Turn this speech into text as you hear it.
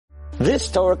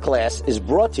This Torah class is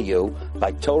brought to you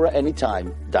by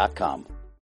TorahAnytime.com.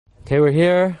 Okay, we're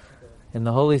here in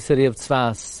the holy city of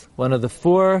Tzfas, one of the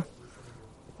four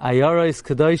Ayaros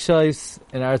Kedoshos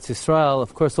in Eretz Yisrael.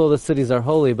 Of course, all the cities are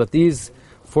holy, but these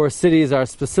four cities are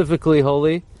specifically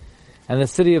holy. And the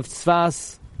city of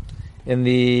Tzfas, in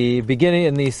the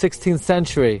 16th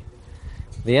century,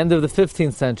 the end of the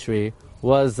 15th century,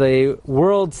 was a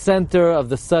world center of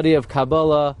the study of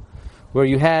Kabbalah, where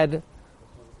you had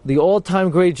the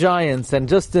all-time great giants, and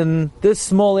just in this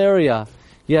small area,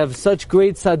 you have such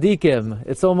great tzaddikim.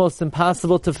 It's almost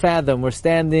impossible to fathom. We're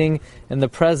standing in the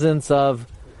presence of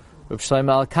Rav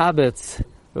Shlomo Alkabetz,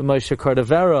 Rav Moshe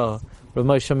Cordovero, Rav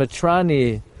Moshe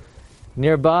Mitrani,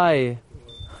 nearby,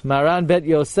 Maran Bet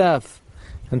Yosef.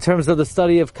 In terms of the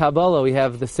study of Kabbalah, we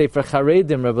have the Sefer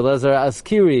Charedim, Rabbi Elazar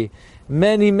Askiri.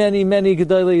 Many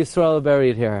Gedolei Yisrael are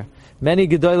buried here. Many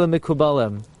Gedolei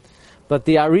Mikubalim. But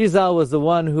the Arizal was the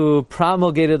one who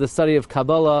promulgated the study of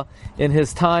Kabbalah in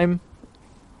his time.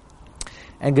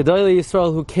 And Gedolei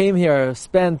Yisrael who came here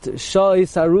spent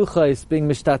Shois Aruchos being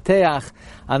mishtateach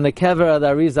on the kever of the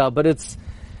Arizal. But it's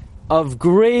of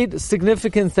great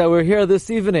significance that we're here this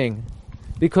evening,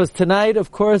 because tonight,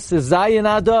 of course, is Zayin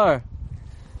Adar,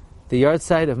 the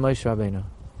yahrzeit of Moshe Rabbeinu.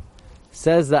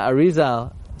 Says the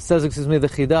Arizal, the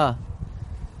Chidah,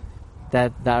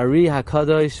 that the Ari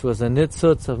HaKadosh was a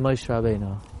nitzutz of Moshe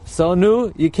Rabbeinu. So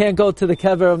nu, you can't go to the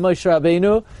kever of Moshe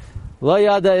Rabbeinu. Lo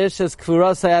yada ish es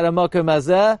kfuras hayad hamokem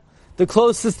hazeh. The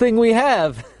closest thing we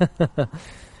have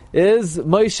is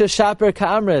Moshe Shaper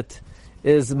Ka'amrit,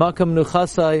 is Makam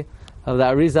Nuchasai of the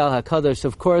Arizal HaKadosh.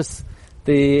 Of course,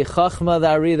 the Chachma, the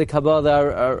Ari, the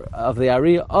Kabbalah of the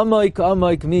Ari, Amoik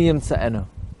miyim tza'enu.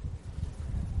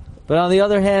 But on the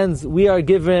other hand, we are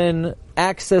given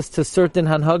access to certain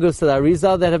hanhagos of the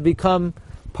Arizal that have become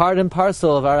part and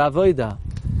parcel of our avodah.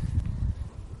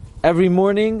 Every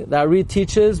morning, the Ari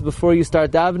teaches, before you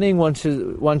start davening, one should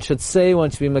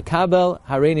be Mekabel,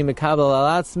 Hareini Mekabel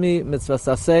Alatzmi, Mitzvah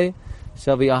Saseh,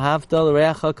 Shavi Ahavta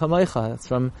L'Reacha Kamoicha. That's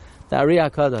from the Ari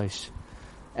HaKadosh.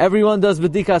 Everyone does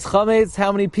B'dikas Chametz.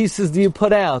 How many pieces do you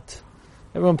put out?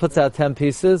 Everyone puts out 10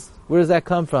 pieces. Where does that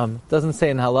come from? It doesn't say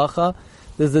in Halacha.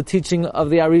 This is the teaching of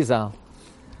the Arizal.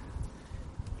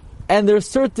 And there are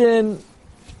certain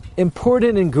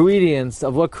important ingredients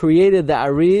of what created the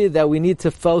Ari that we need to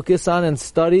focus on and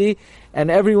study, and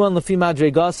everyone, Lefi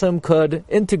Madregasam, could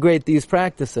integrate these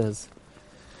practices.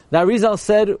 The Arizal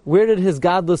said, where did his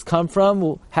godless come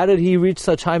from? How did he reach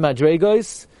such high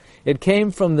Madregos? It came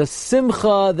from the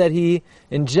simcha that he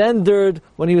engendered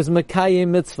when he was Mekayim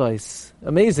mitzvahs.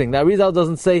 Amazing. The Arizal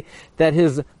doesn't say that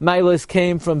his milos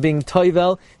came from being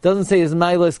toivel. It doesn't say his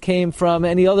milos came from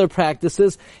any other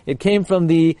practices. It came from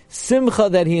the simcha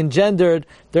that he engendered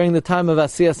during the time of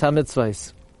Asiyas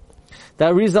HaMitzvahs. The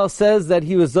Arizal says that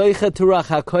he was Zoiche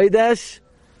Turach HaKodesh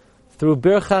through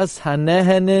Birchas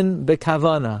HaNehenin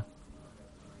Bekavana.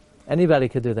 Anybody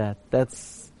could do that.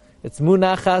 It's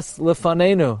Munachas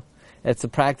Lefanenu. It's a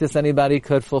practice anybody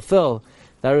could fulfill.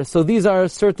 So these are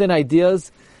certain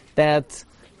ideas that,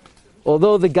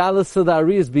 although the Galus of the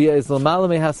Ari is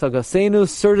L'malame Hasagasenu,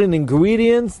 certain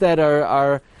ingredients that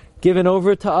are given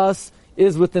over to us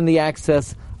is within the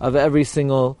access of every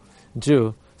single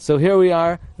Jew. So here we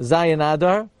are, Zayin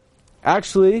Adar.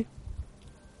 Actually,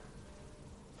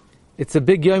 it's a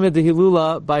big Yom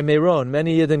Hilula by Meron.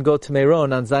 Many Yidden go to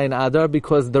Meron on Zayin Adar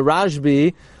because the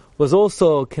Rashbi was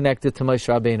also connected to Moshe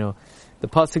Rabbeinu. The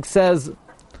pasuk says,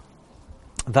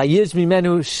 "Vayish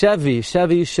mimenu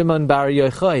Shevi Shimon bar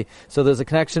Yochai." So there's a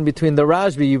connection between the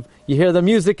Rashbi. You hear the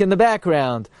music in the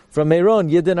background from Meron.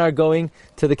 Yidden are going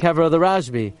to the kever of the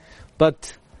Rashbi,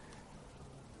 but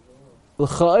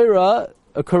l'cha'ira,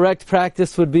 a correct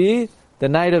practice would be the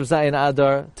night of Zayin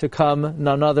Adar to come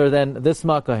none other than this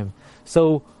makom.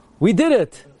 So we did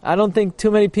it. I don't think too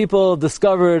many people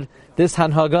discovered this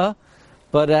hanhaga.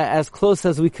 But as close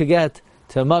as we could get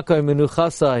to Makom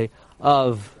Menuchasai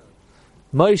of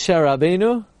Moshe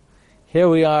Rabbeinu, here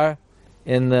we are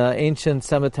in the ancient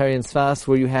cemetery in Tzfas,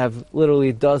 where you have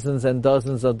literally dozens and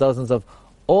dozens of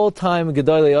all-time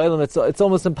Gedolei Olam. It's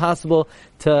almost impossible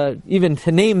to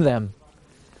name them.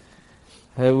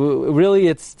 Really,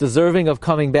 it's deserving of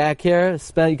coming back here.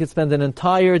 You could spend an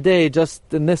entire day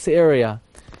just in this area.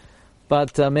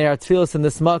 But may our tefillos in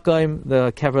this makom,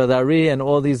 the kever of the Ari, and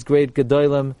all these great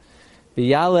gedolim,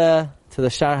 biyale to the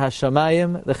Shar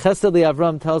HaShamayim. The Chesed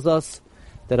Avram tells us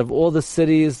that of all the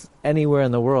cities anywhere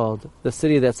in the world, the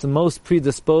city that's most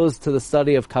predisposed to the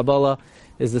study of Kabbalah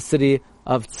is the city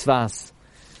of Tzfas.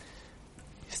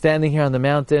 Standing here on the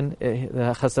mountain,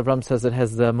 the Chesed Avram says it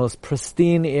has the most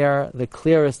pristine air, the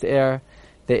clearest air.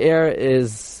 The air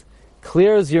is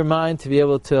clears your mind to be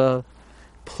able to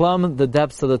plumb the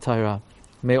depths of the Torah.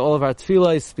 May all of our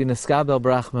tefillos be neskabel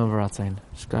barachman v'ratzain.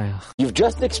 Shkayach. You've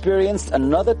just experienced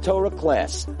another Torah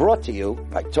class brought to you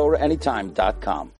by TorahAnytime.com.